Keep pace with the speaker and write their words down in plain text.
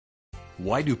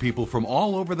Why do people from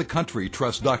all over the country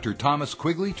trust Dr. Thomas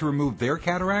Quigley to remove their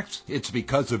cataracts? It's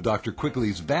because of Dr.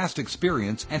 Quigley's vast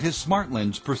experience and his smart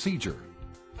lens procedure.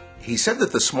 He said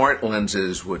that the smart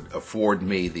lenses would afford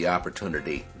me the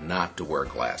opportunity not to wear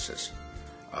glasses.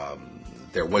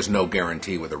 There was no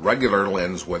guarantee with a regular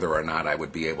lens whether or not I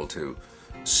would be able to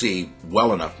see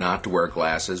well enough not to wear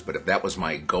glasses, but if that was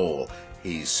my goal,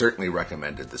 he certainly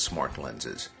recommended the smart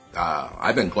lenses.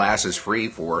 I've been glasses free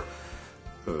for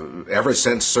ever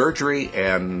since surgery,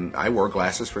 and I wore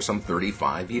glasses for some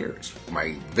 35 years.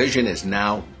 My vision is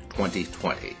now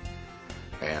 20/20,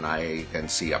 and I can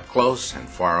see up close and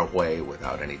far away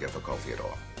without any difficulty at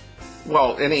all.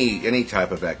 Well, any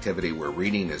type of activity where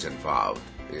reading is involved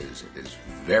is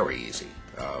very easy.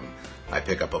 I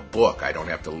pick up a book. I don't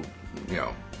have to,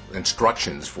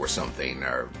 instructions for something,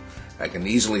 or I can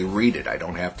easily read it. I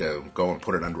don't have to go and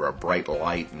put it under a bright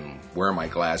light and wear my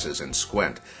glasses and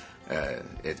squint.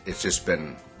 It's just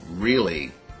been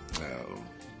really,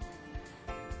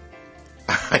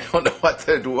 I don't know what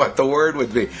the word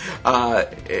would be.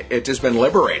 It's just been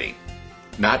liberating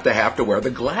not to have to wear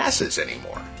the glasses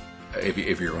anymore.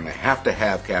 If you're going to have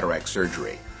cataract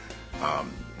surgery,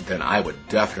 then I would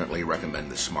definitely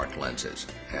recommend the smart lenses.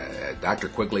 Dr.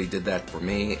 Quigley did that for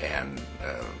me, and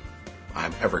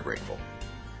I'm ever grateful.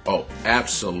 Oh,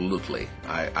 absolutely.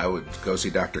 I would go see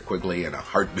Dr. Quigley in a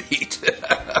heartbeat.